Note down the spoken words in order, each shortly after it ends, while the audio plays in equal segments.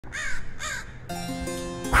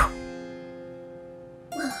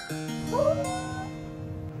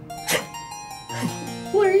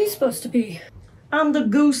What are you supposed to be? I'm the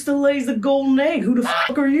goose that lays the golden egg. Who the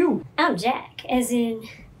fuck are you? I'm Jack, as in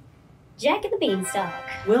Jack and the Beanstalk.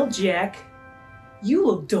 Well, Jack, you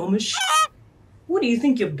look dumb as shit. What, do you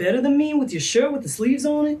think you're better than me with your shirt with the sleeves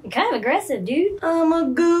on it? You're kind of aggressive, dude. I'm a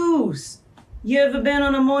goose. You ever been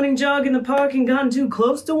on a morning jog in the park and gotten too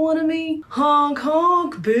close to one of me? Honk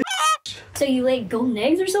honk, bitch. So you laid golden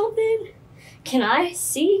eggs or something? Can I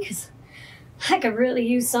see? 'Cause I could really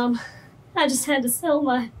use some. I just had to sell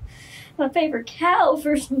my favorite cow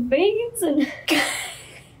for some beans and...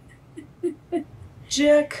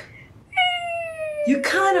 Jack, you're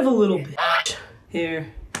kind of a little bitch.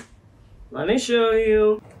 Here, let me show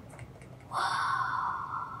you.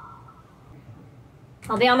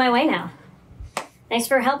 I'll be on my way now. Thanks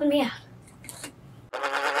for helping me out.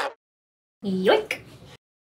 Yoink!